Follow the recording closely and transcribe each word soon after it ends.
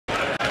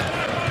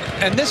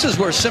And this is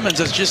where Simmons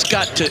has just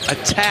got to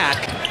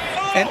attack,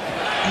 and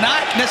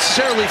not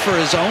necessarily for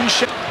his own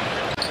shot.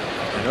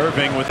 And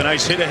Irving with a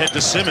nice hit ahead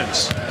to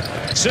Simmons.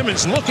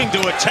 Simmons looking to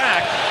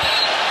attack.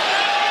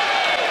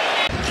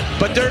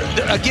 But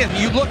again,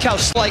 you look how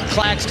slight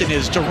Claxton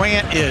is,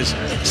 Durant is.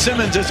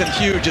 Simmons isn't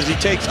huge as he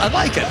takes, I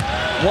like it.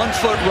 1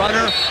 foot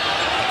runner.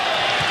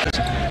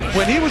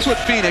 When he was with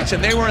Phoenix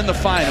and they were in the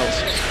finals,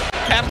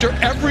 after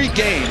every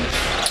game,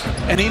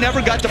 and he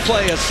never got to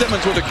play, as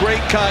Simmons with a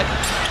great cut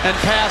and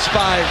pass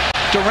by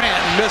Durant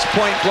and missed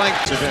point blank.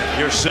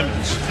 Here's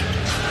Simmons.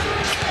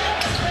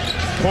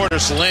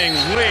 Portis laying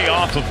way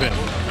off of him.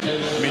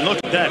 I mean, look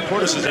at that.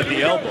 Portis is at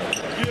the elbow.